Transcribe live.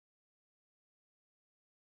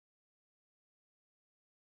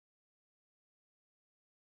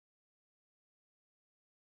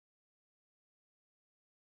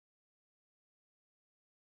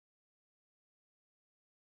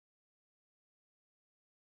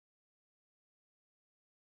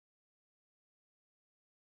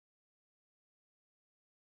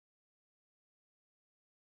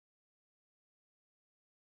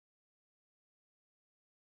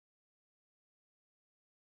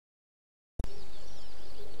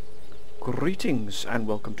Greetings and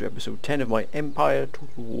welcome to episode 10 of my Empire Total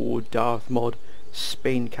War Darth mod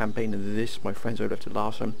Spain campaign. And this, my friends, I left it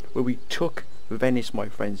last time, where we took Venice, my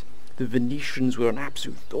friends. The Venetians were an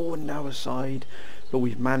absolute thorn in our side, but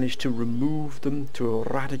we've managed to remove them, to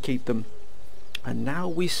eradicate them. And now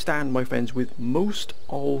we stand, my friends, with most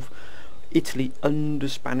of Italy under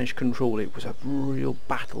Spanish control. It was a real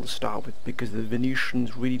battle to start with because the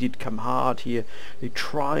Venetians really did come hard here. They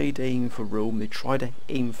tried to aim for Rome, they tried to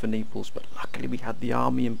aim for Naples, but luckily we had the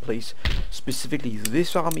army in place. Specifically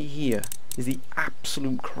this army here is the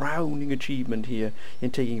absolute crowning achievement here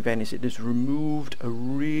in taking Venice. It has removed a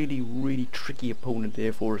really tricky opponent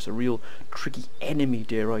there for us, a real tricky enemy,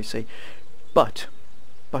 dare I say. But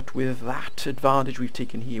with that advantage we've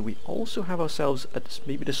taken here, we also have ourselves at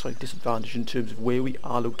maybe a slight disadvantage in terms of where we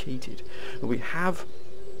are located. And we have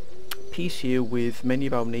peace here with many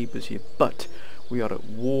of our neighbours here, but we are at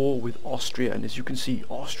war with Austria, and as you can see,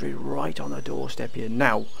 Austria right on the doorstep here.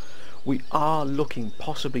 Now, we are looking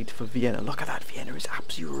possibly for Vienna. Look at that, Vienna is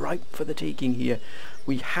absolutely ripe for the taking here.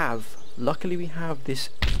 Luckily we have this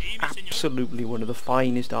absolutely one of the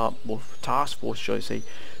finest task force, shall I say,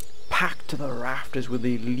 packed to the rafters with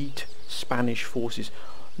the elite Spanish forces.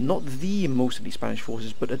 Not the most elite Spanish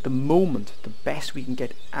forces, but at the moment the best we can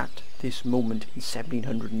get at this moment in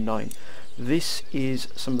 1709. This is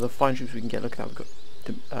some of the fine troops we can get. Look at that, we've got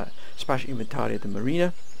the Spanish Inventaria de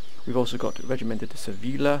Marina, we've also got Regimento de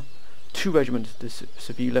Sevilla, 2 regiments de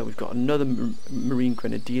Sevilla, we've got another Marine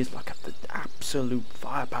Grenadiers. Look at the absolute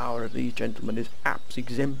firepower of these gentlemen, is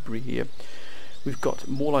absolutely exemplary here. We've got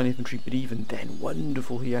more line infantry, but even then,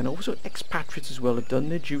 wonderful here. And also expatriates as well have done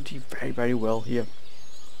their duty very well here.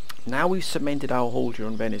 Now we've cemented our hold here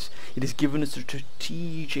on Venice. It has given us the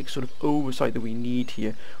strategic sort of oversight that we need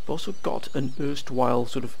here. We've also got an erstwhile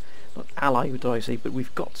sort of, not ally, would I say, but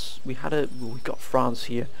we've got France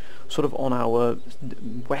here, sort of on our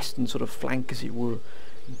western sort of flank, as it were,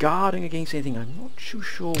 guarding against anything. I'm not too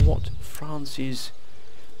sure what France's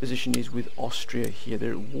position is with Austria here.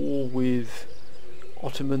 They're at war with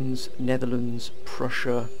Ottomans, Netherlands,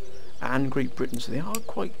 Prussia and Great Britain, so they are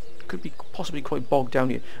could be possibly quite bogged down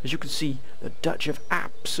here. As you can see, the Dutch have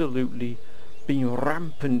absolutely been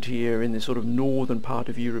rampant here in this sort of northern part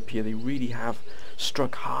of Europe here. They really have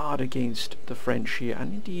struck hard against the French here,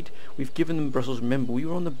 and indeed we've given them Brussels. Remember, we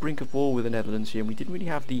were on the brink of war with the Netherlands here, and we didn't really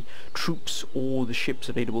have the troops or the ships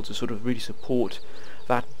available to sort of really support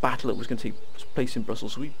that battle that was going to take place in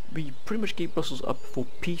Brussels. So we pretty much gave Brussels up for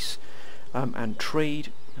peace and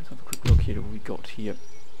trade. Let's have a quick look here at what we got here.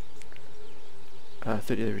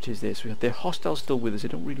 30, there it is there. So they're hostile still with us, they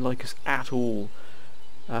don't really like us at all.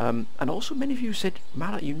 And also many of you said,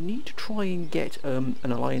 Mala, you need to try and get an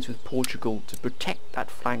alliance with Portugal to protect that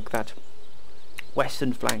flank, that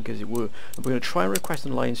western flank as it were. And we're going to try and request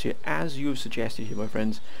an alliance here, as you have suggested here, my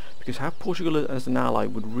friends, because have Portugal as an ally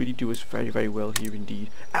would really do us very well here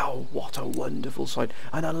indeed. Oh, what a wonderful sight.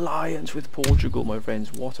 An alliance with Portugal, my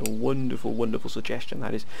friends. What a wonderful suggestion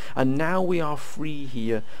that is. And now we are free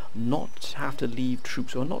here, not to have to leave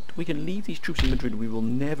troops, or not, we can leave these troops in Madrid. We will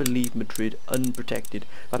never leave Madrid unprotected.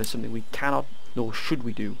 That is something we cannot, nor should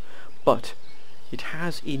we do. But it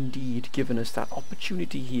has indeed given us that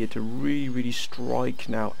opportunity here to really strike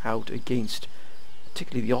now out against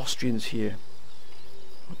particularly the Austrians here.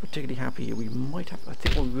 I'm particularly happy here. We might have, I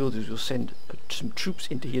think what we will do is we'll send some troops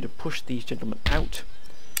into here to push these gentlemen out.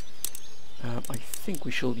 I think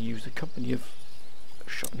we shall use the company of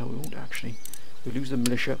no, we won't actually. We'll use the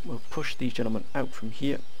militia. We'll push these gentlemen out from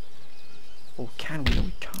here. Or can we? No,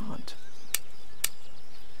 we can't.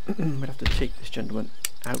 We'd have to take this gentleman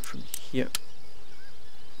out from here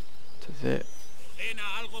to there.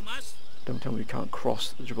 Don't tell me we can't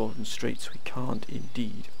cross the Gibraltar Straits. We can't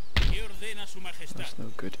indeed. That's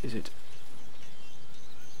no good, is it?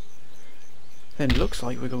 Then looks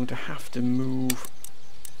like we're going to have to move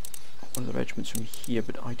one of the regiments from here,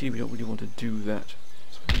 but ideally we don't really want to do that.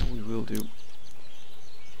 So I know what we will do.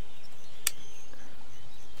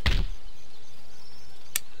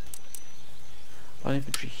 Line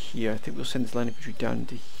infantry here. I think we'll send this line infantry down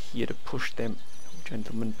into here to push them. Oh,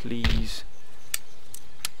 gentlemen, please.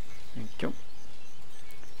 There you go.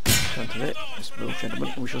 Down to there, this little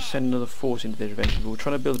gentleman. We shall send another force into there eventually. We're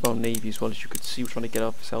trying to build our navy as well, as you can see. We're trying to get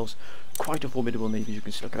ourselves quite a formidable navy, as you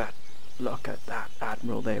can see. Look at that. Look at that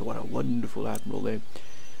admiral there. What a wonderful admiral there.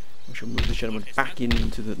 We shall move this gentleman back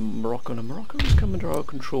into the Morocco. Now Morocco has come under our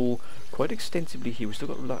control quite extensively here. We've still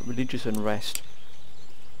got that religious unrest,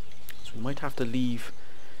 so we might have to leave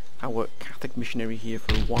our Catholic missionary here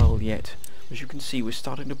for a while yet. As you can see, we're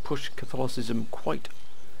starting to push Catholicism quite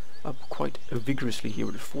up quite vigorously here.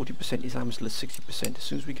 We're at 40%, Islam still at 60%. As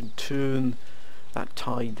soon as we can turn that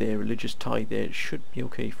tide there, religious tide there, it should be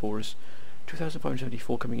okay for us.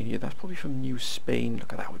 2,574 coming in here. That's probably from New Spain.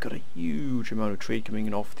 Look at that. We've got a huge amount of trade coming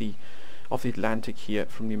in off the Atlantic here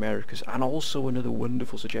from the Americas. And also another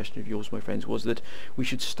wonderful suggestion of yours, my friends, was that we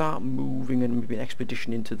should start moving and maybe an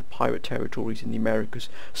expedition into the pirate territories in the Americas.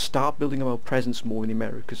 Start building our presence more in the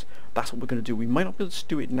Americas. That's what we're going to do. We might not be able to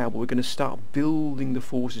do it now, but we're going to start building the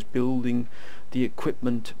forces, building the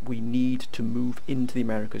equipment we need to move into the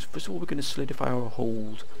Americas. First of all, we're going to solidify our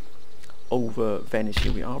hold over Venice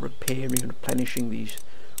here. We are repairing and replenishing these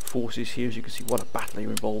forces here. As you can see, what a battle they're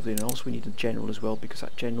involved in. And also we need a general as well, because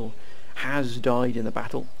that general has died in the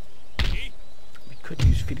battle. We could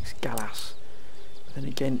use Felix Gallas, but then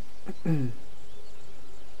again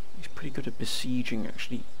he's pretty good at besieging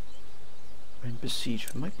actually. When besieged,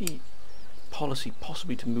 it might be policy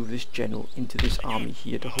possibly to move this general into this army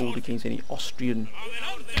here to hold against any Austrian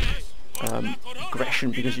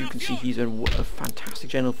aggression, because you can see he's a fantastic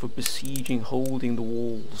general for besieging, holding the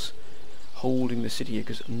walls, holding the city here,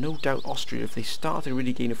 because no doubt Austria, if they start to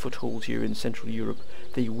really gain a foothold here in Central Europe,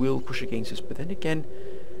 they will push against us. But then again,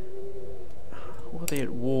 who are they at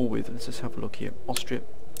war with? Let's just have a look here. Austria,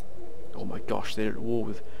 oh my gosh, they're at war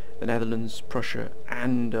with the Netherlands, Prussia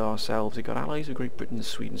and ourselves. They've got allies of Great Britain and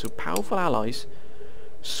Sweden, so powerful allies.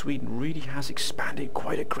 Sweden really has expanded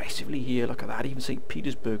quite aggressively here. Look at that, even St.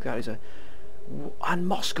 Petersburg, that is and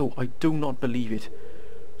Moscow, I do not believe it.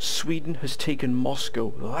 Sweden has taken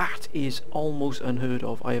Moscow. That is almost unheard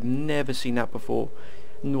of. I have never seen that before.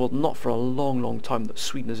 Well, not for a long time that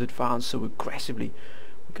Sweden has advanced so aggressively.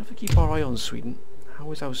 We're going to have to keep our eye on Sweden.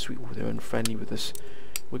 How is our Sweden? Oh, they're unfriendly with us.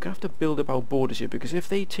 We're going to have to build up our borders here, because if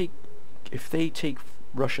they take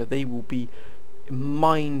Russia, they will be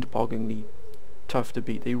mind-bogglingly tough to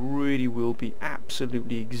beat. They really will be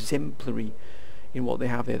absolutely exemplary in what they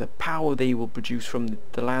have there. The power they will produce from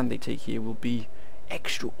the land they take here will be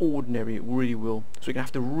extraordinary. It really will. So we're going to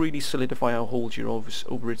have to really solidify our hold here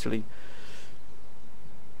over Italy.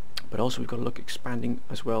 But also we've got to look expanding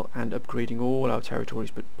as well and upgrading all our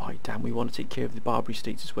territories. But by damn, we want to take care of the Barbary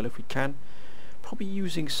states as well if we can. Probably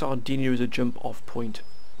using Sardinia as a jump off point.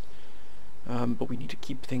 But we need to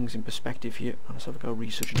keep things in perspective here. Let's have a go at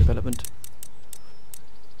research and development.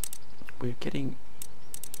 We're getting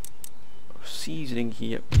seasoning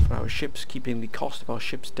here for our ships, keeping the cost of our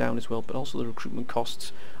ships down as well, but also the recruitment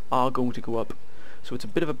costs are going to go up. So it's a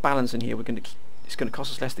bit of a balance in here. It's going to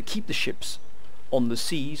cost us less to keep the ships on the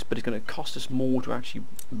seas, but it's going to cost us more to actually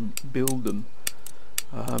build them.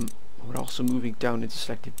 We're also moving down into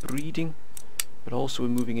selective breeding, but also we're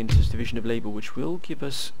moving into this division of labour, which will give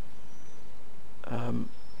us +1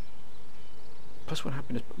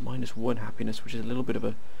 happiness but -1 happiness, which is a little bit of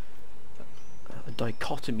a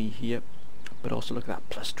dichotomy here. But also look at that,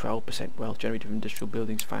 +12% wealth generated from industrial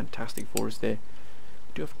buildings. Fantastic for us there.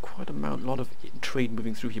 We do have quite a lot of trade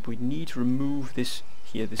moving through here, but we need to remove this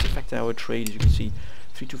here. This affects our trade, as you can see.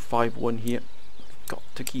 3251 here. We've got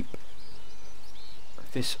to keep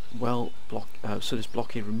this this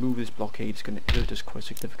blockade, remove this blockade. It's going to hurt us quite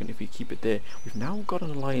significantly if we keep it there. We've now got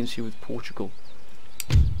an alliance here with Portugal.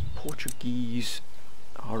 Portuguese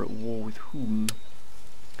are at war with whom?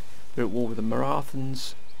 They're at war with the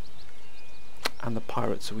Marathons and the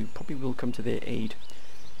pirates, so we probably will come to their aid.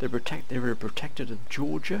 They were protected of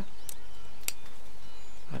Georgia.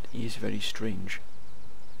 That is very strange.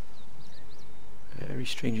 Very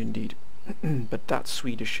strange indeed. But that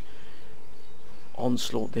Swedish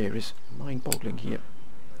onslaught there is mind-boggling here.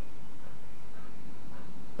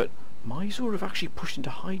 But Mysore have actually pushed into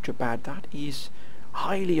Hyderabad. That is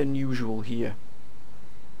highly unusual here.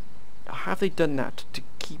 Have they done that to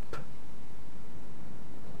keep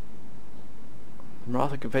the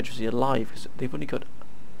Maratha Confederacy alive? Because they've only got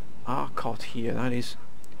Arcot here. That is,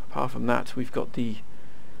 apart from that, we've got the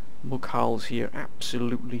Mughals here,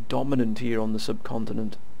 absolutely dominant here on the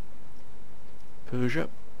subcontinent. Persia,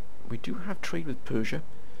 we do have trade with Persia.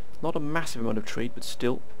 Not a massive amount of trade, but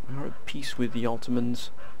still, we are at peace with the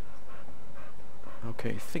Ottomans.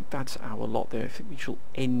 Okay, I think that's our lot there. I think we shall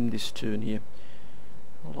end this turn here.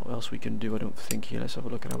 Not a lot else we can do, I don't think, here. Let's have a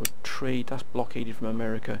look at our trade. That's blockaded from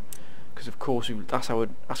America, because of course that's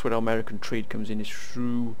where our American trade comes in, is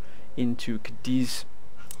through into Cadiz.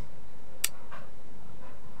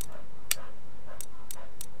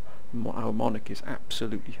 Our monarch is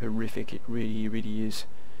absolutely horrific. It really is.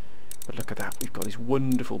 But look at that, we've got these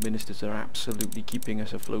wonderful ministers that are absolutely keeping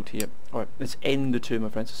us afloat here. Alright, let's end the turn, my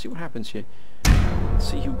friends. Let's see what happens here. Let's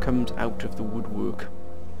see who comes out of the woodwork.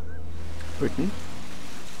 Britain.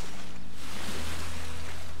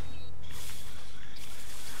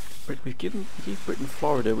 we gave Britain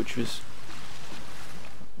Florida, which was...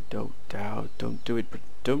 Don't do it,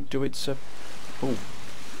 don't do it, sir. Oh,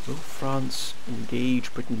 will France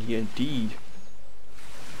engage Britain here? Indeed.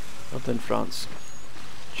 Well done, France.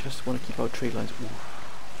 Just want to keep our trade lines. Ooh.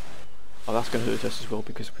 Oh, that's going to hurt us as well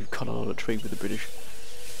because we've got a lot of trade with the British.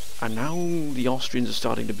 And now the Austrians are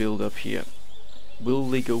starting to build up here. Will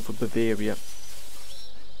they go for Bavaria?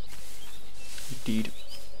 Indeed.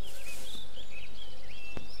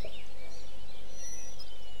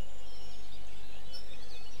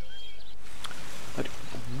 But,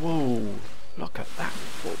 whoa, look at that.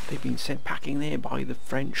 What they've been sent packing there by the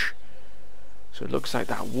French. So it looks like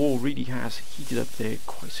that war really has heated up there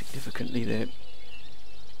quite significantly there.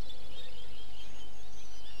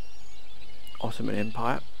 Ottoman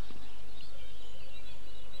Empire.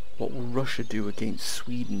 What will Russia do against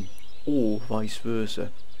Sweden, or vice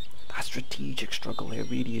versa? That strategic struggle here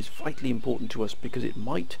really is vitally important to us because it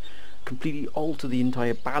might completely alter the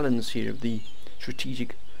entire balance here of the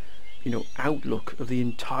strategic, outlook of the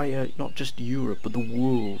entire, not just Europe, but the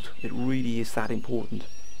world. It really is that important.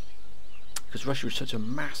 Because Russia is such a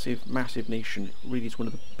massive, massive nation. It really is one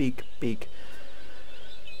of the big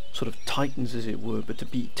sort of titans, as it were, but to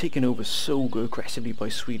be taken over so aggressively by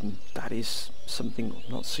Sweden, that is something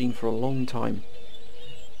not seen for a long time.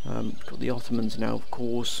 Got the Ottomans now, of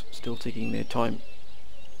course, still taking their time.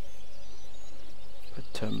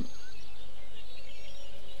 But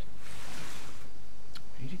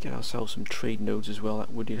we need to get ourselves some trade nodes as well.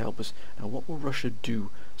 That would help us. Now, what will Russia do?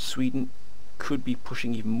 Sweden could be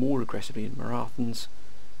pushing even more aggressively in Marathons.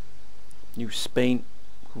 New Spain,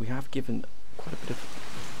 who we have given quite a bit of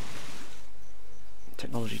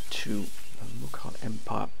technology to the Mughal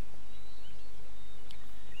Empire.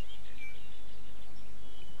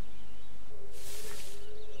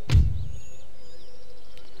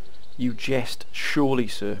 You jest, surely,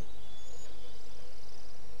 sir.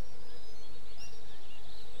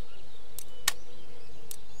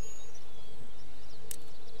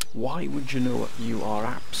 Why would you know it? You are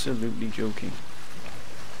absolutely joking.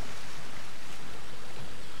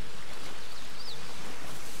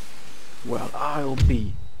 Well, I'll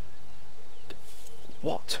be...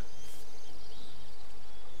 What?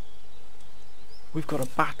 We've got a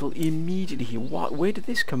battle immediately here. What? Where did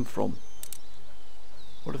this come from?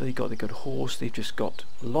 What have they got? They've got horse, they've just got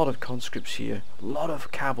a lot of conscripts here, a lot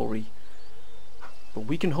of cavalry. But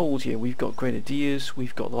we can hold here. We've got grenadiers,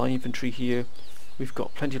 we've got line infantry here, we've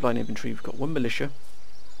got plenty of line infantry, we've got 1 militia,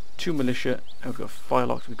 2 militia, and we've got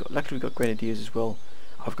firelocks, luckily we've got grenadiers as well.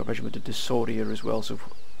 I've got regiment of Desoria as well, so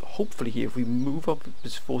hopefully here, if we move up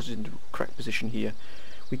this forces into a correct position here,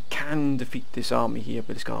 we can defeat this army here,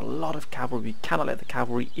 but it's got a lot of cavalry. We cannot let the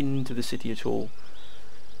cavalry into the city at all.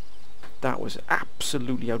 That was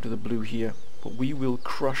absolutely out of the blue here, but we will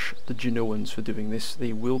crush the Genoans for doing this.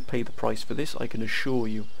 They will pay the price for this, I can assure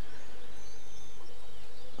you.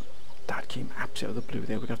 That came absolutely out of the blue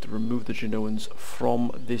there. We're going to have to remove the Genoans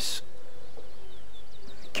from this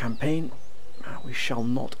campaign. We shall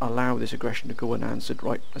not allow this aggression to go unanswered.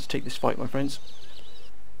 Right, let's take this fight, my friends.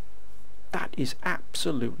 That is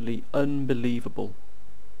absolutely unbelievable.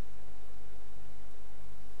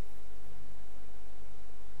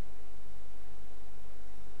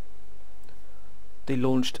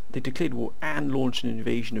 They declared war and launched an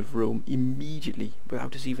invasion of Rome immediately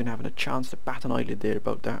without us even having a chance to bat an eyelid there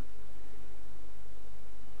about that.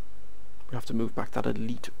 We have to move back that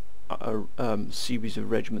elite series of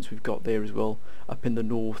regiments we've got there as well, up in the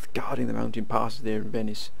north, guarding the mountain passes there in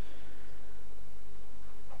Venice.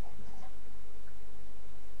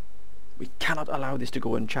 We cannot allow this to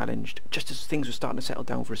go unchallenged. Just as things were starting to settle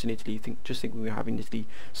down for us in Italy, just think we were having Italy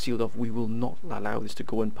sealed off, we will not allow this to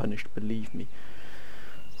go unpunished, believe me.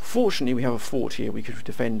 Fortunately, we have a fort here we could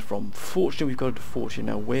defend from. Fortunately, we've got a fort here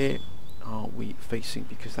now. Where are we facing?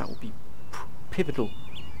 Because that will be pivotal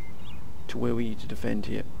to where we need to defend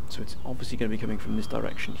here. So it's obviously going to be coming from this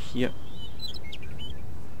direction here.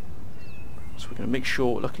 So we're going to make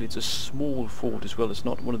sure, luckily it's a small fort as well, it's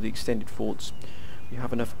not one of the extended forts. We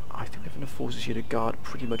have enough, I think we have enough forces here to guard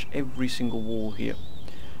pretty much every single wall here.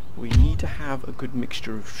 We need to have a good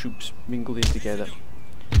mixture of troops mingled in together.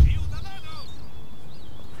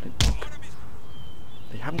 Flintlock.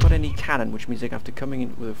 They haven't got any cannon, which means they're going to have to come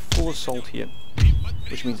in with a full assault here,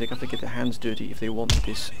 which means they're going to have to get their hands dirty if they want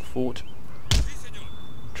this fort.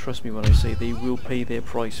 Trust me when I say they will pay their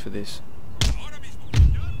price for this.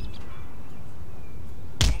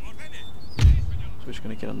 So we're just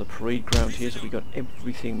going to get on the parade ground here, so we got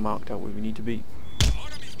everything marked out where we need to be.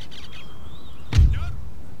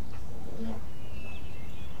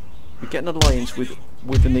 We get an alliance with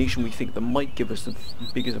the nation we think that might give us the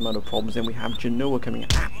biggest amount of problems. Then we have Genoa coming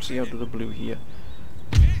absolutely out of the blue here.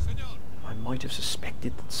 I might have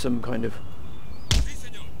suspected that some kind of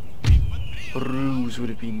ruse would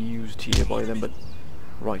have been used here by them, but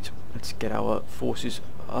right, let's get our forces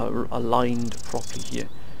aligned properly here.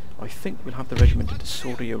 I think we'll have the regiment of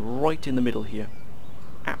Soria right in the middle here.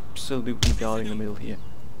 Absolutely guarding the middle here.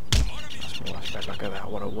 That's more aspect. Look at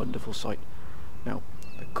that, what a wonderful sight. Now,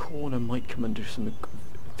 the corner might come under some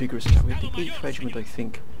vigorous attack. We have the 8th regiment, I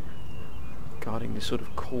think, guarding this sort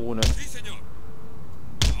of corner.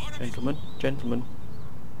 Gentlemen, gentlemen.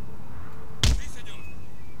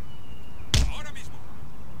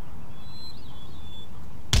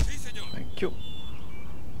 Thank you.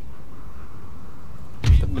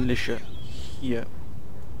 The militia here.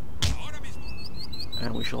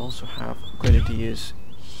 And we shall also have grenadiers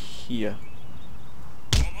here.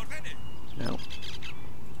 Now,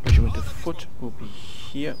 regiment of foot will be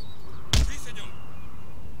here.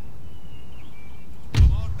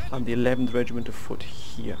 And the 11th regiment of foot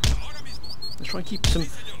here. Let's try and keep some,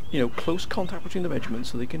 close contact between the regiments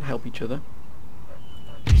so they can help each other.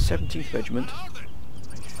 17th regiment. I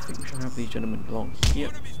think we shall have these gentlemen along here.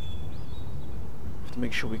 Have to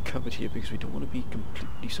make sure we're covered here because we don't want to be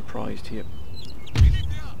completely surprised here.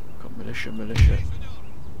 Got militia.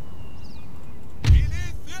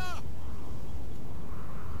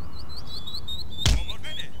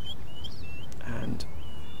 And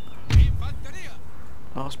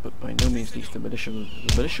last but by no means least, the militia.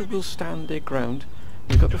 The militia will stand their ground.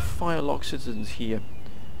 We've got the firelock citizens here.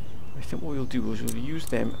 I think what we'll do is we'll use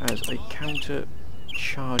them as a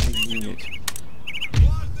counter-charging unit.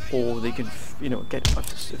 Or they can, get,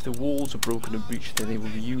 if the walls are broken and breached, then they will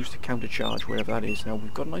be used to counter-charge wherever that is. Now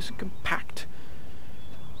we've got a nice and compact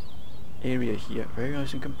area here, very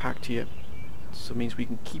nice and compact here. So it means we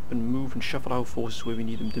can keep and move and shuffle our forces where we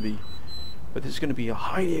need them to be. But this is going to be a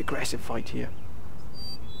highly aggressive fight here.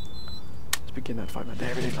 Let's begin that fight.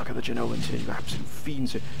 There it is, look at the Genoans here, you absolute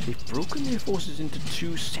fiends here. They've broken their forces into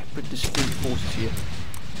 2 separate distinct forces here.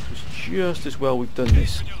 So it's just as well we've done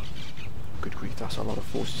this. Good grief, that's a lot of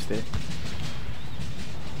forces there.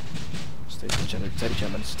 Steady,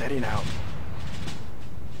 gentlemen, steady now.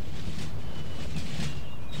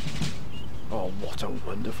 Oh, what a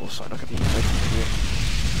wonderful sight. Look at the infantry here.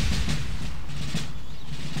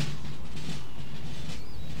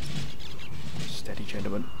 Steady,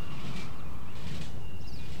 gentlemen.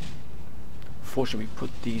 Fortunately, we put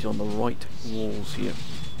these on the right walls here.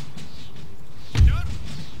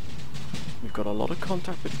 We've got a lot of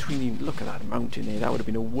contact between them. Look at that mountain there. That would have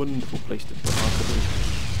been a wonderful place to put artillery.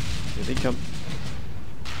 Here they come.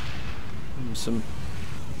 Some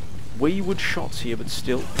wayward shots here, but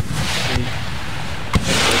still.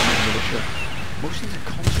 Most of these are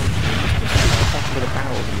concentrated bottom of the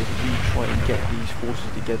barrel here to really try and get these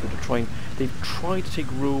forces together to try and... They've tried to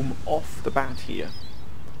take Rome off the bat here.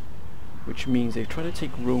 Which means they've tried to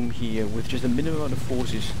take Rome here with just a minimum amount of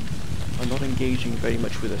forces. Are not engaging very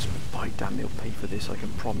much with us, but by damn they'll pay for this, I can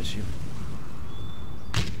promise you.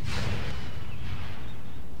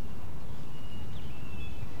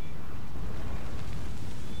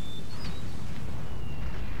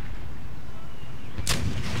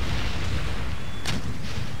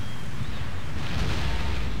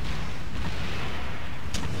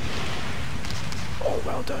 Oh,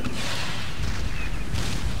 well done.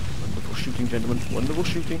 Wonderful shooting, gentlemen, wonderful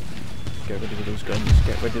shooting. Get rid of those guns,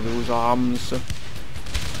 get rid of those arms. Oh,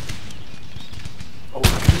 look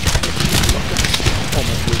at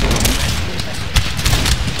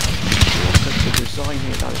the design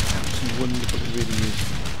here, that is absolutely wonderful, it really is.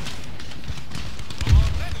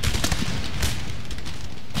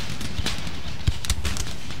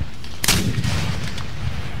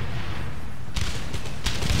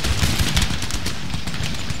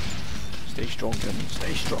 Stay strong, gentlemen,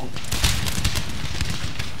 stay strong.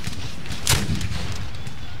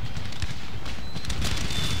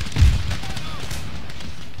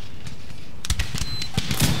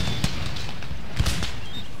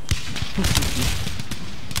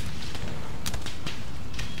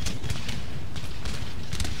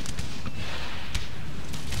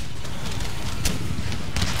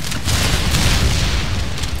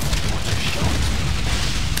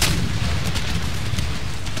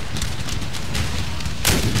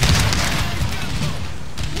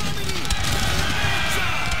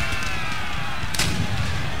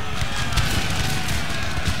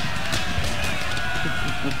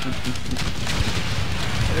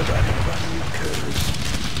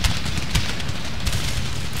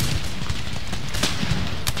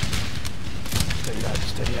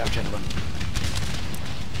 Steady out, gentlemen.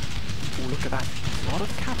 Oh, look at that. A lot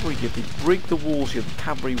of cavalry here. If we break the walls here, the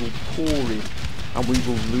cavalry will pour in, and we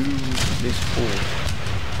will lose this fort.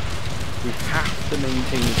 We have to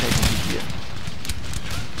maintain integrity here.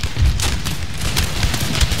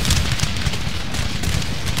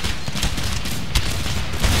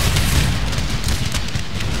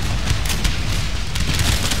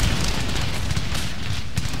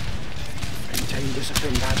 Maintain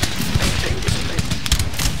discipline, lads. Maintain discipline.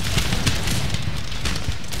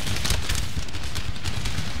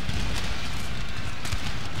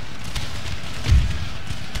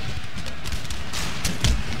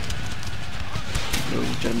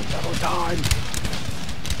 Double time!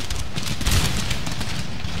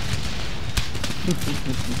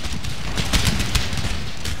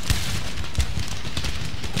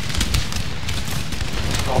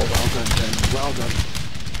 Oh, well done, Ben. Well done.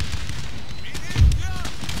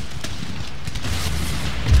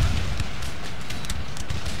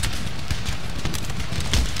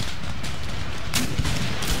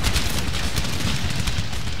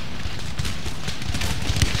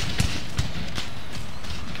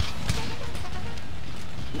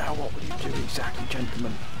 Now what will you do exactly,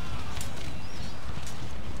 gentlemen?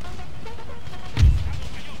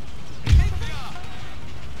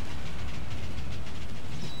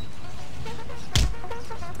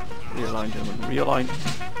 Realign, gentlemen. Realign.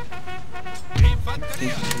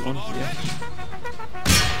 Yeah.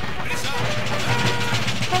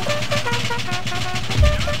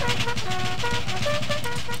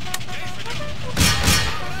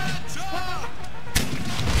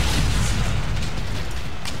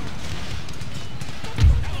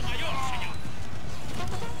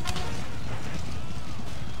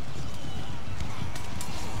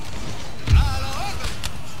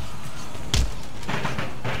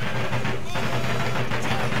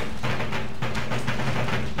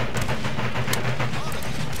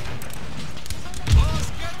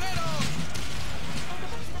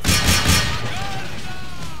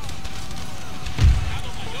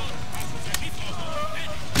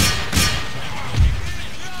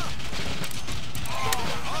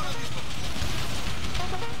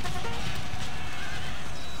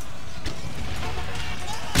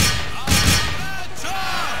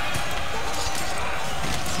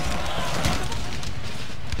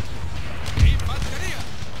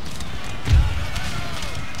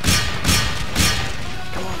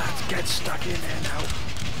 Get stuck in there now.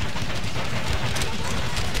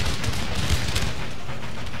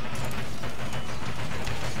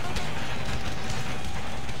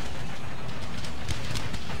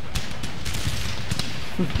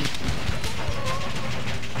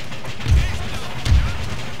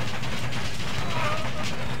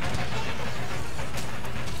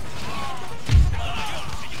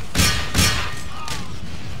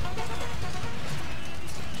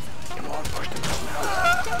 Come on, push them out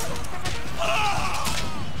now.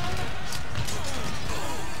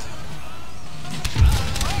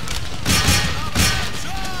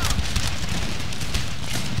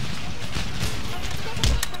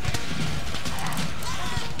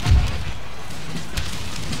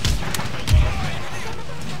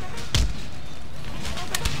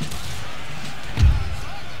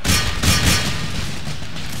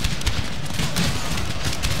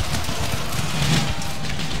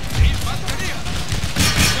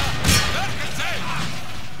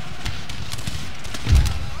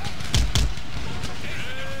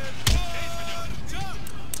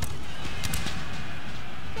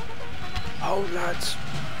 Oh, lads.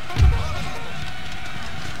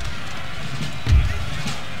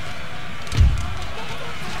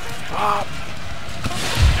 Stop.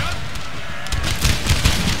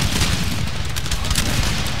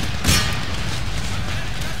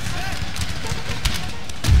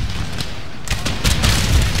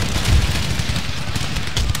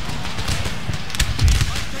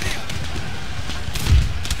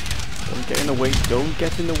 Don't get in the way. Don't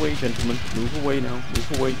get in the way, gentlemen. Move away now.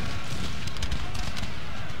 Move away.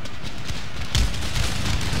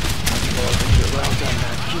 Well done,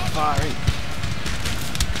 man. Keep firing.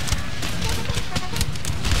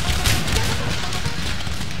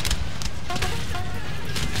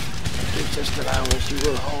 Give us the hours you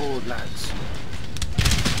will hold, lads.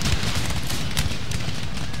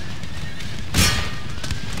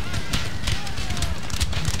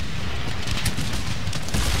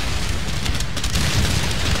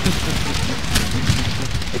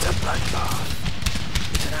 It's a bloodbath.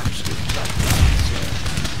 It's an absolute bloodbath, sir.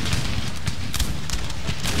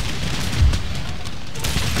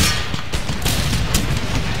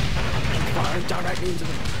 Directly into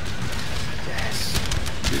them. Yes.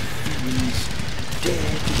 The fiends dare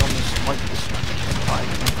to on the spike of the structure by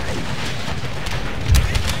the way.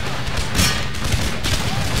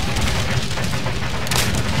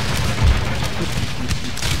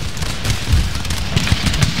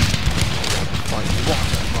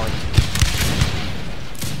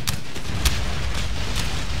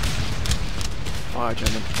 fire,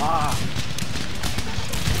 gentlemen. Fire!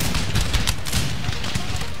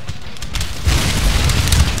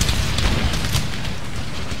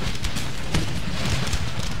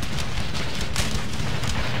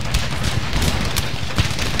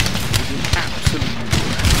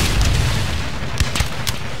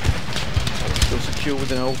 Still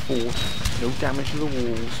within our fort, no damage to the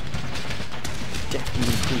walls.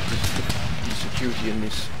 Definitely improves the security in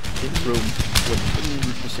this room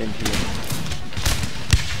 100% here.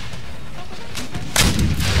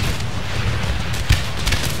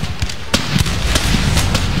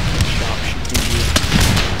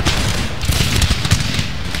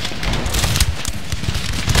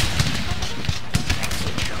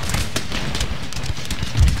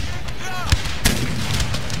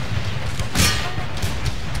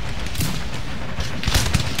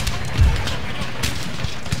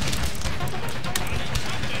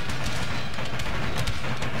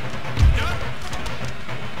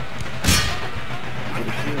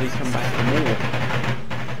 Come back for more.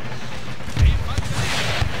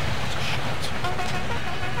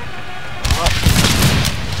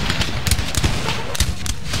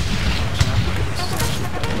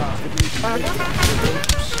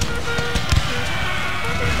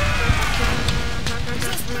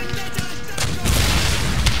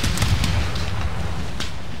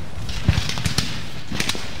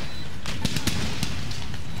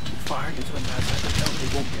 Firing into the bad side of the town, they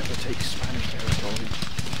won't be able to take Spanish territory.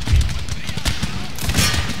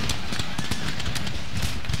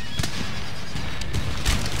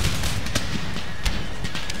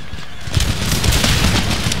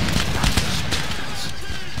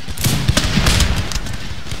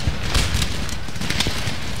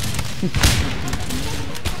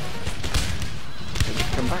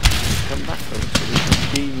 Come back though, so there's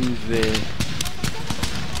gains there.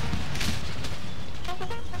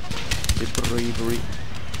 The bravery.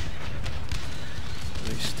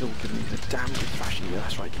 They still give me the damn good fashion. Yeah,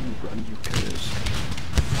 that's right, you run, you curs.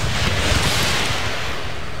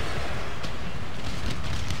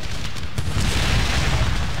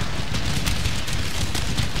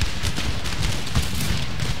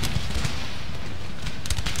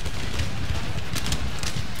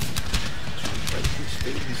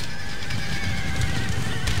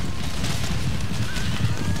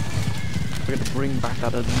 We're going to bring back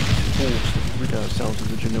that elite force to rid ourselves of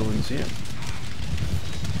the Genoans here.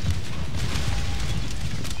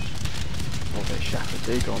 Oh, they're shattered,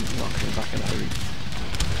 they're gone, they're not coming back in a hurry.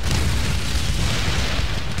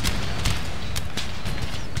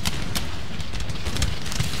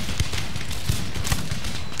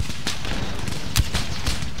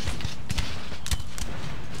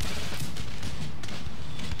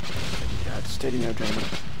 Yeah, it's steady now, gentlemen.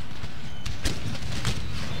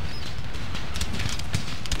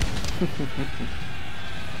 And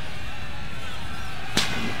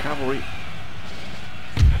the cavalry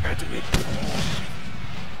prepare to meet.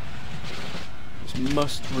 This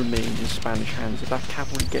must remain in Spanish hands. If that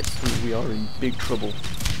cavalry gets through, we are in big trouble.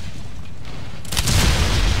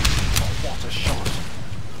 Oh, what a shot!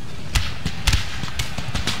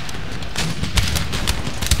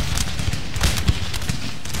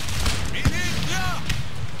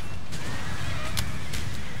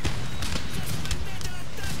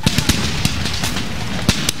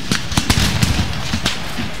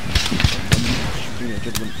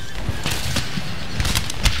 Gentlemen.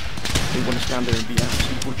 They want to stand there and be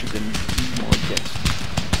absolutely butchered, then be my guest.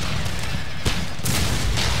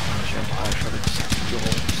 Spanish Empire shall accept your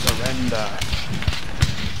surrender.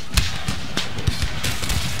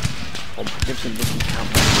 Magnificent looking camp.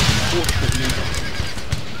 Unfortunately,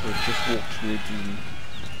 we've just walked through a doom.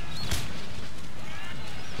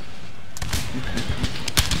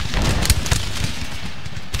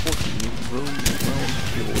 Fortunately, Rome is well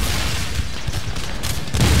secured.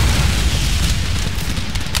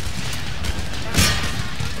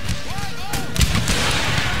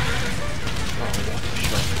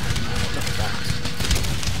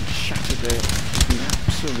 They're being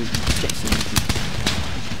absolutely decimated.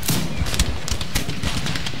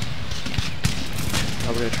 Now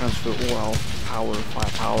we're going to transfer all our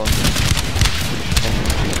firepower.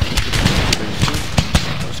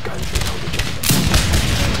 Those guys should hold each other.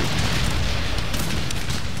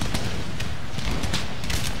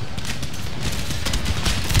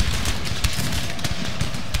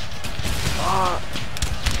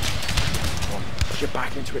 Come on, push your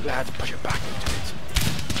back into it, lads. Push your back into it.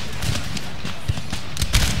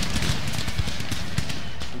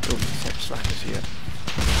 Slackers here.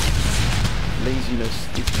 Laziness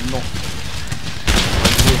is not a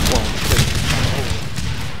worthwhile trait.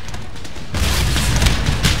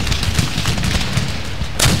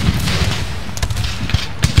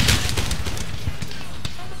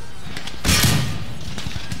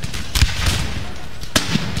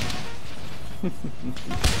 Gosh,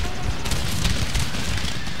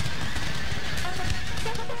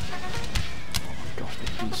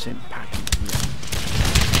 they've been sent packing here.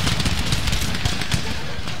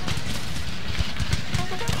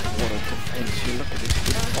 What a defense here. Look at this.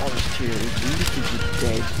 This forest here is literally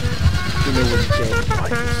dead. You know what's dead.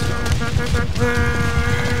 Right, so.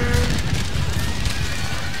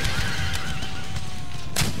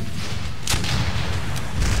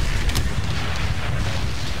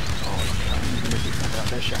 Oh, look at that.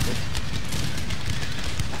 They're shattered.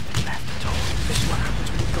 Nothing left at all. This is what happens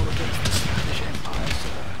when you go against the Spanish Empire,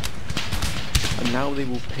 sir. And now they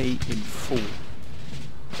will pay in full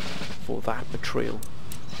for that betrayal.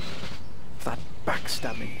 That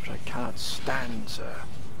backstabbing, which I cannot stand, sir.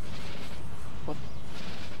 What?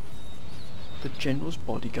 The general's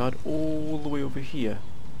bodyguard all the way over here.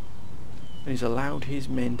 And he's allowed his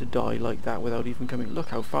men to die like that without even coming. Look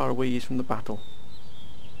how far away he is from the battle.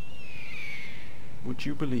 Would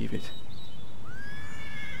you believe it?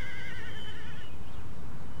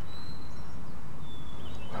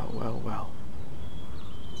 Well, well, well.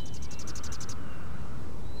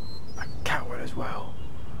 A coward as well.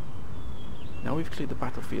 Now we've cleared the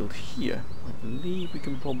battlefield here, I believe we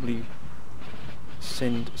can probably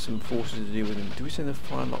send some forces to deal with him. Do we send the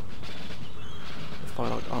firelock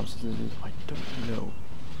arms? I don't know.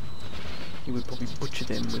 He would probably butcher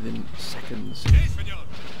them within seconds.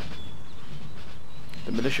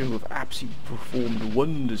 The militia who have absolutely performed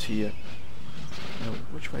wonders here. Now,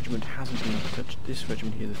 which regiment hasn't been touched? This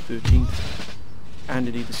regiment here, the 13th, and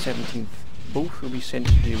indeed the 17th. Both will be sent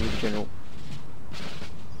to deal with the general.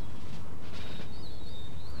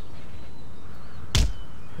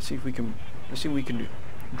 Let's see if we can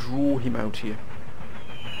draw him out here.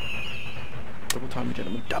 Double time,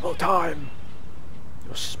 gentlemen. Double time!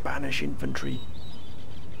 Your Spanish infantry.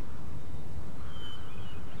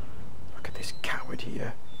 Look at this coward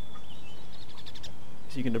here.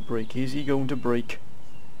 Is he going to break? Is he going to break?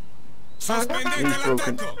 He's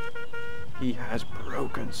broken. He has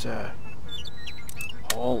broken, sir.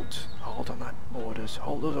 Halt. Halt on that orders.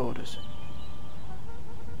 Hold those orders.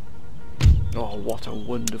 Oh, what a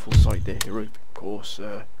wonderful sight there. Heroic, of course,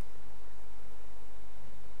 sir.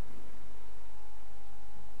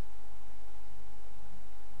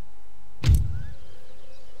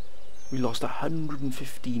 We lost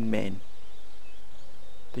 115 men.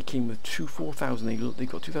 They came with 4,000. They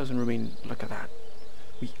got 2,000 remaining. Look at that.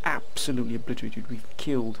 We absolutely obliterated. We've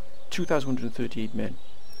killed 2,138 men.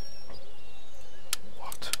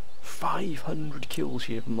 What? 500 kills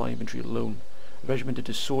here from my infantry alone. The regiment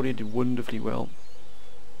of Soria did wonderfully well.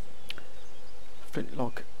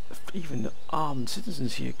 Flintlock, even the armed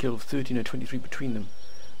citizens here killed 13 or 23 between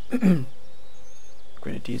them.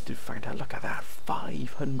 Grenadiers did fantastic. Look at that,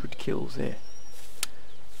 500 kills there.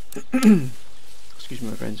 Excuse me,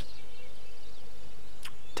 my friends.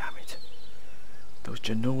 Damn it. Those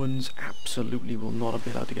Genoans absolutely will not be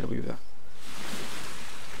allowed to get away with that.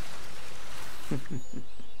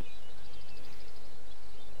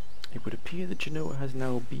 It would appear that Genoa has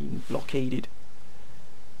now been blockaded,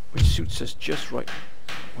 which suits us just right.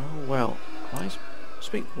 Well, I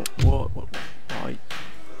speak. What?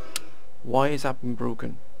 Why has that been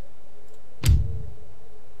broken?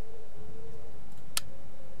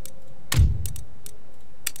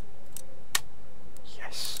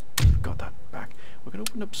 Yes, we've got that back. We're going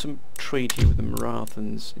to open up some trade here with the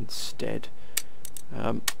Marathons instead.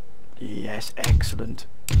 Yes, excellent.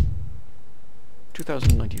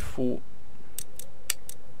 2094.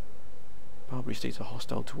 Barbary states are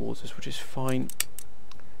hostile towards us, which is fine.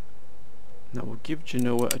 Now we'll give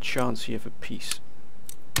Genoa a chance here for peace.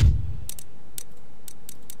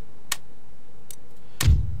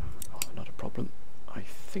 Oh, not a problem. I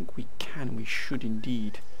think we should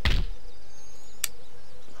indeed.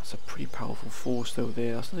 That's a pretty powerful force though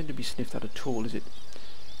there. That's nothing to be sniffed at all, is it?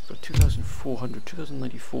 We've got 2,400,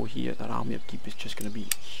 2,094 here. That army upkeep is just going to be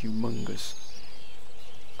humongous.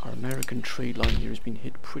 Our American trade line here has been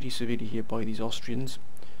hit pretty severely here by these Austrians.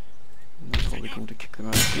 And that's why we're going to kick them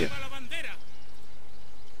out here.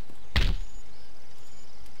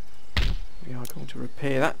 We are going to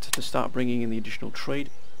repair that to start bringing in the additional trade.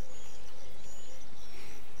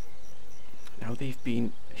 Now they've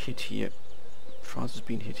been hit here. France has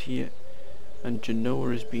been hit here. And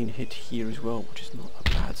Genoa has been hit here as well, which is not a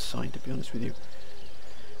bad sign, to be honest with you.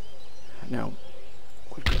 Now,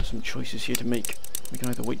 we've got some choices here to make. We can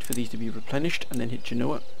either wait for these to be replenished and then hit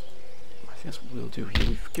Genoa. I think that's what we'll do here.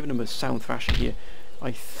 We've given them a sound thrashing here.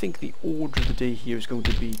 I think the order of the day here is going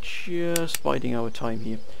to be just biding our time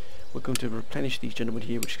here. we're going to replenish these gentlemen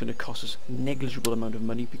here, which is going to cost us a negligible amount of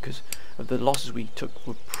money because of the losses we took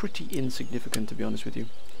were pretty insignificant, to be honest with you.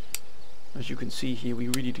 As you can see here, we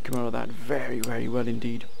really did come out of that very, very well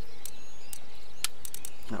indeed.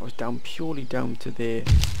 That was down purely down to their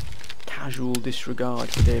casual disregard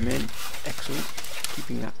for their men. Excellent,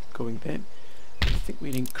 keeping that going there. I think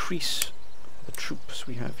we'll increase the troops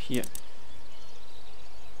we have here.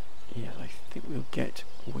 Yeah, I think we'll get...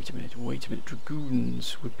 wait a minute,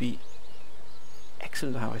 dragoons would be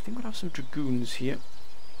excellent to have. I think we'll have some dragoons here.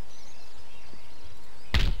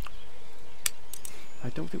 I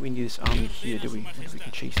don't think we need this army here, do we? Maybe we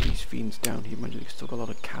can chase these fiends down here. Mind you, they've still got a lot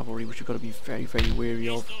of cavalry, which we've got to be very, very wary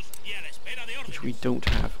of. Which we don't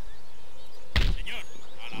have.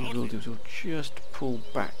 What we'll do is we'll just pull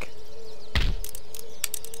back.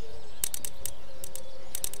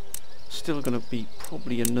 Still going to be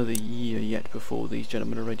probably another year yet before these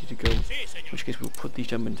gentlemen are ready to go. In which case we'll put these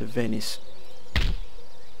gentlemen to Venice.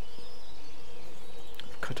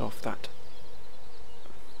 Cut off that.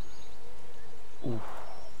 Ooh,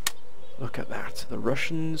 look at that. The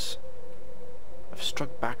Russians have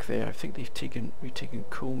struck back there. I think we've taken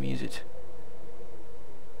Komi, is it?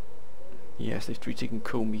 Yes, they've retaken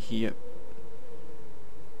Komi here.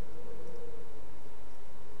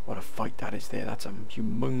 What a fight that is there. That's a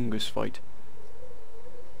humongous fight.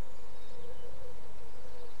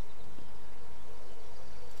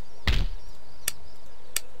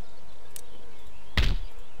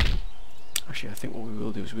 Actually, I think what we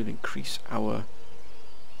will do is we'll increase our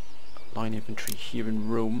line infantry here in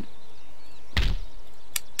Rome. I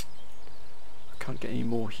can't get any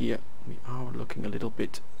more here. We are looking a little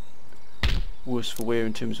bit worse for wear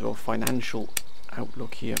in terms of our financial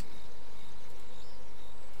outlook here.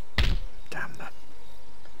 Damn that.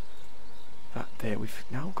 That there. We've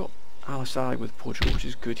now got Al-Assad with Portugal, which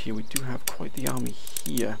is good here. We do have quite the army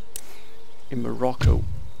here in Morocco.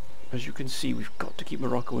 As you can see, we've got to keep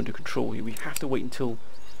Morocco under control here. We have to wait until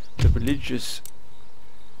the religious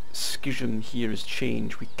schism here has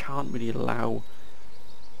changed. We can't really allow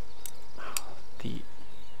the...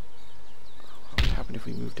 what would happen if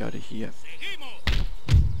we moved out of here?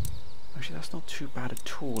 Actually, that's not too bad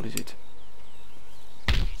at all, is it?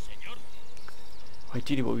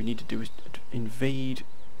 Ideally, what we need to do is invade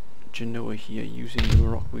Genoa here using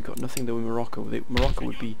Morocco. We've got nothing though in Morocco. Morocco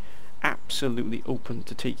would be absolutely open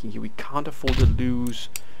to taking here. We can't afford to lose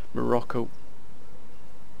Morocco.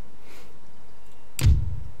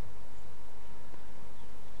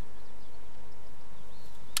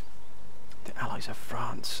 The allies of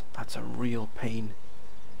France. That's a real pain.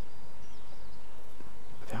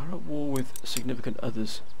 They are at war with significant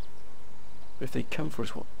others. But if they come for us,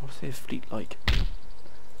 what's their fleet like?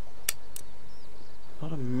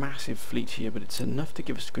 Not a massive fleet here, but it's enough to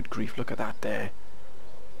give us good grief. Look at that there.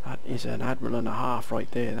 That is an admiral and a half right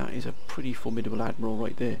there. That is a pretty formidable admiral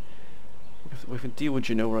right there. If we can deal with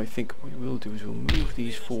Genoa, I think what we will do is we'll move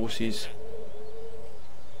these forces.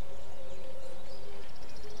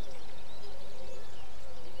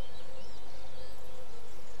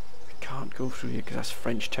 We can't go through here because that's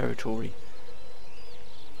French territory.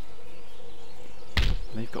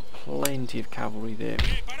 And they've got plenty of cavalry there.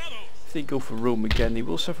 If they go for Rome again, they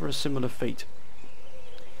will suffer a similar fate.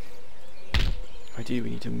 Ideally, we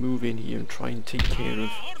need to move in here and try and take care of...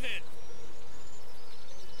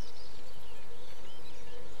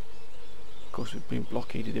 Of course, we've been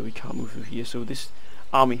blockaded there, we can't move through here, so this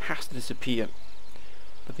army has to disappear.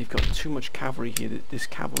 But they've got too much cavalry here that this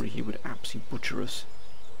cavalry here would absolutely butcher us.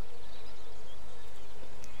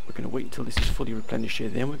 We're going to wait until this is fully replenished here,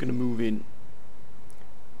 then we're going to move in.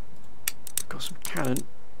 We've got some cannon.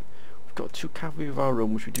 We've got 2 cavalry of our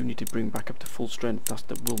own, which we do need to bring back up to full strength.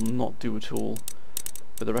 That will not do at all.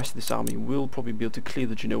 But the rest of this army will probably be able to clear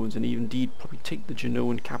the Genoans and indeed probably take the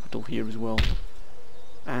Genoan capital here as well.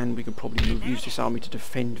 And we can probably use this army to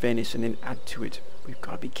defend Venice and then add to it. We've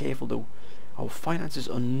got to be careful though. Our finances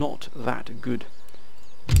are not that good.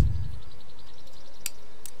 We've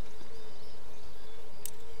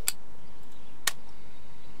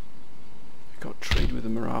got trade with the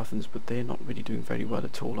Marathons, but they're not really doing very well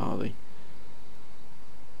at all, are they?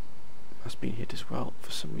 That's been hit as well.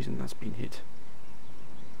 For some reason that's been hit.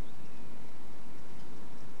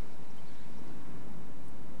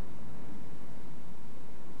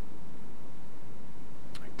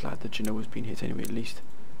 Glad that Genoa's been hit anyway, at least.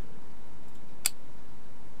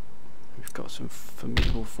 We've got some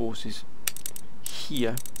formidable forces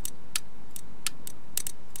here.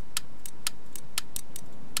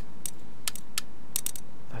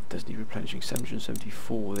 That does need replenishing.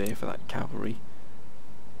 774 there for that cavalry.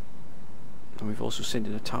 And we've also sent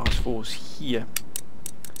in a task force here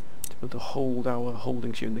to hold our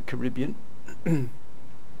holdings here in the Caribbean. Right,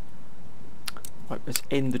 let's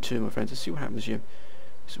end the turn, my friends. Let's see what happens here.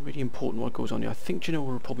 It's really important what goes on here. I think Genoa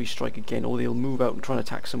will probably strike again, or they'll move out and try and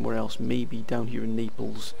attack somewhere else, maybe down here in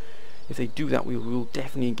Naples. If they do that, we will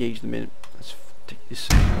definitely engage them in. Let's take this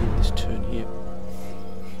turn here.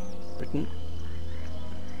 Britain.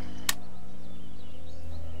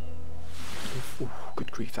 Oh,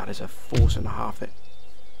 good grief, that is a force and a half there.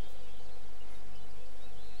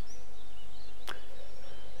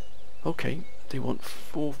 Okay, they want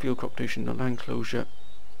 4 field crop-rotation and land closure,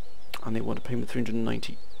 and they want a payment of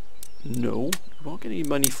 390. No, we won't get any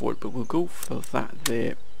money for it, but we'll go for that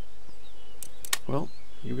there. Well,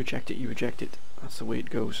 you reject it, you reject it. That's the way it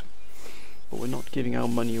goes. But we're not giving our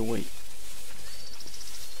money away.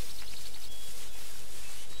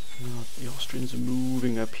 Now, the Austrians are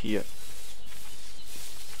moving up here.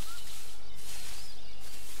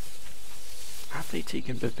 Have they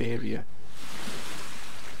taken Bavaria?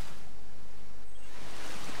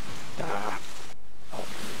 Ah, oh,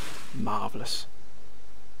 marvellous.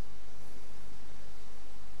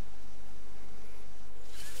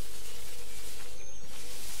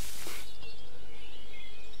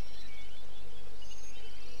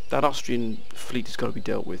 That Austrian fleet has got to be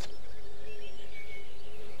dealt with.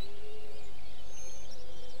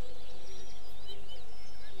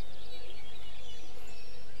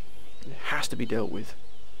 It has to be dealt with.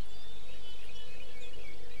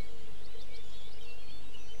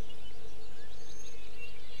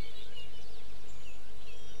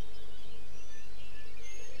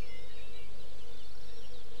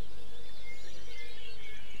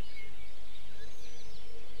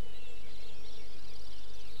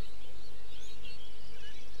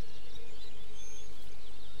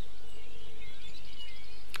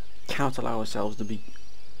 Cannot allow ourselves to be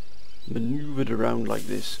manoeuvred around like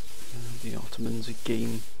this. The Ottomans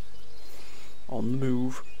again on the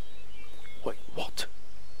move. Wait, what?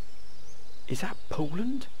 Is that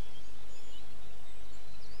Poland?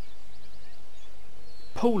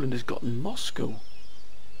 Poland has gotten Moscow.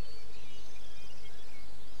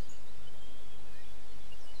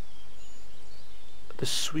 The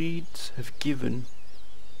Swedes have given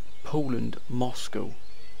Poland Moscow.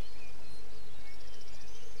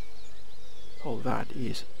 Oh, that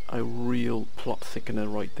is a real plot thickener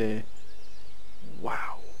right there.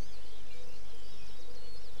 Wow.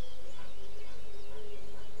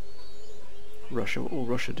 Russia, what will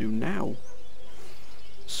Russia do now?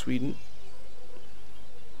 Sweden.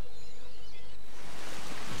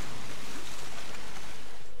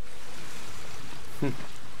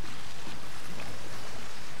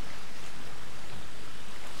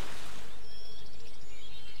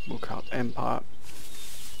 Look out, Empire.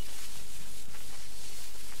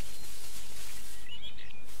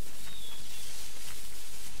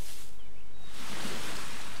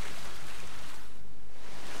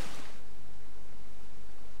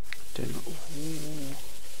 Ooh.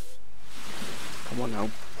 Come on now,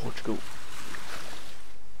 Portugal.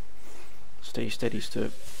 Stay steady,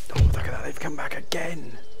 sir. Oh, look at that, they've come back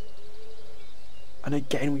again. And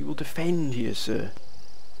again we will defend here, sir.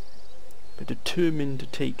 They're determined to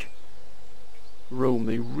take Rome.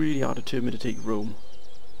 They really are determined to take Rome.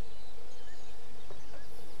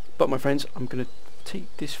 But my friends, I'm going to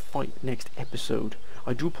take this fight next episode.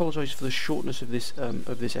 I do apologise for the shortness of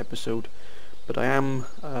this episode, but I am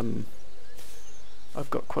I've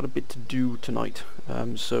got quite a bit to do tonight,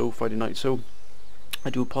 so Friday night, so I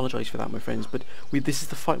do apologise for that, my friends, but this is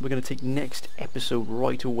the fight we're going to take next episode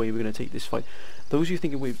right away. We're going to take this fight. Those of you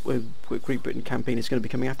thinking Great Britain campaign is going to be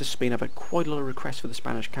coming after Spain, I've had quite a lot of requests for the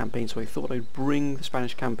Spanish campaign, so I thought I'd bring the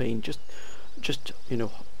Spanish campaign, just you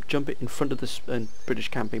know, jump it in front of the British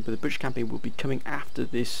campaign, but the British campaign will be coming after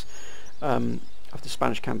this, after the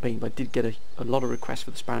Spanish campaign, but I did get a lot of requests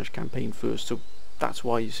for the Spanish campaign first, so that's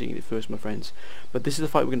why you're seeing it first, my friends. But this is the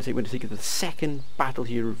fight we're going to take. We're going to take the second battle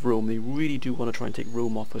here of Rome. They really do want to try and take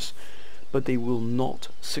Rome off us, but they will not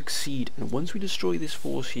succeed. And once we destroy this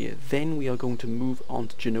force here, then we are going to move on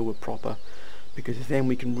to Genoa proper, because then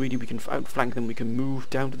we can outflank them. We can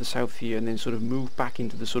move down to the south here, and then sort of move back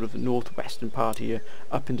into the sort of northwestern part here,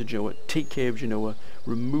 up into Genoa, take care of Genoa,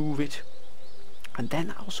 remove it, and then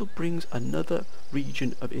that also brings another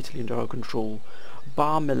region of Italy under our control,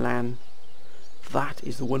 bar Milan. That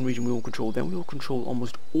is the one region we will control. Then we will control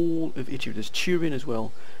almost all of Italy. There's Turin as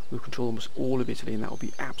well. We'll control almost all of Italy, and that will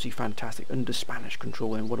be absolutely fantastic under Spanish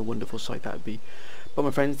control, and what a wonderful sight that would be. But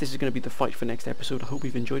my friends, this is going to be the fight for next episode. I hope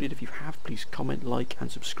you've enjoyed it. If you have, please comment, like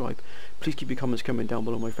and subscribe. Please keep your comments coming down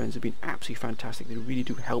below, my friends. They've been absolutely fantastic. They really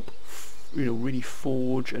do help really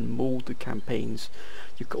forge and mold the campaigns.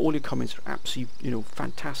 All your comments are absolutely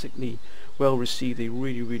fantastically well received. They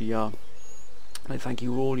really are. And I thank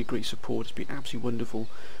you for all your great support. It's been absolutely wonderful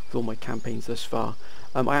with all my campaigns thus far.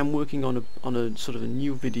 I am working on a sort of a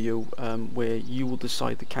new video where you will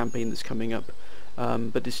decide the campaign that's coming up.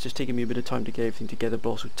 But it's just taking me a bit of time to get everything together, but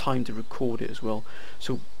also time to record it as well.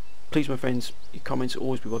 So please, my friends, your comments will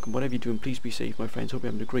always be welcome. Whatever you're doing, please be safe, my friends. Hope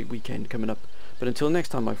you're having a great weekend coming up. But until next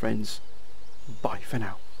time, my friends, bye for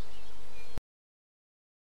now.